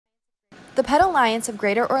The Pet Alliance of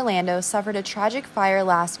Greater Orlando suffered a tragic fire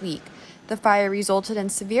last week. The fire resulted in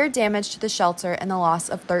severe damage to the shelter and the loss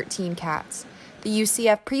of 13 cats. The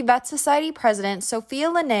UCF Pre-Vet Society president, Sophia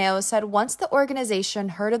Linneo, said once the organization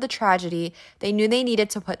heard of the tragedy, they knew they needed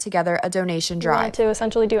to put together a donation drive. We wanted to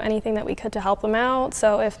essentially do anything that we could to help them out.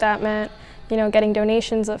 So if that meant, getting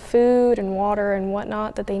donations of food and water and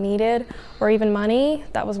whatnot that they needed, or even money,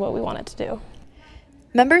 that was what we wanted to do.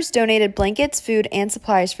 Members donated blankets, food, and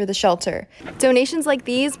supplies for the shelter. Donations like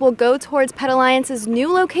these will go towards Pet Alliance's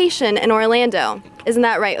new location in Orlando. Isn't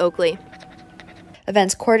that right, Oakley?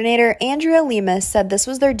 Events coordinator Andrea Lemus said this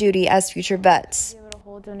was their duty as future vets. We were able to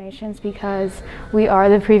hold donations because we are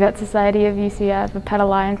the Pre-Vet Society of UCF. The Pet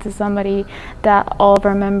Alliance is somebody that all of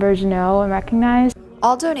our members know and recognize.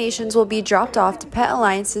 All donations will be dropped off to Pet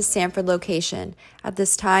Alliance's Sanford location. At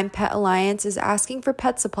this time, Pet Alliance is asking for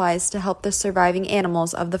pet supplies to help the surviving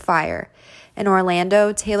animals of the fire. In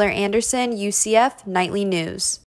Orlando, Taylor Anderson, UCF Nightly News.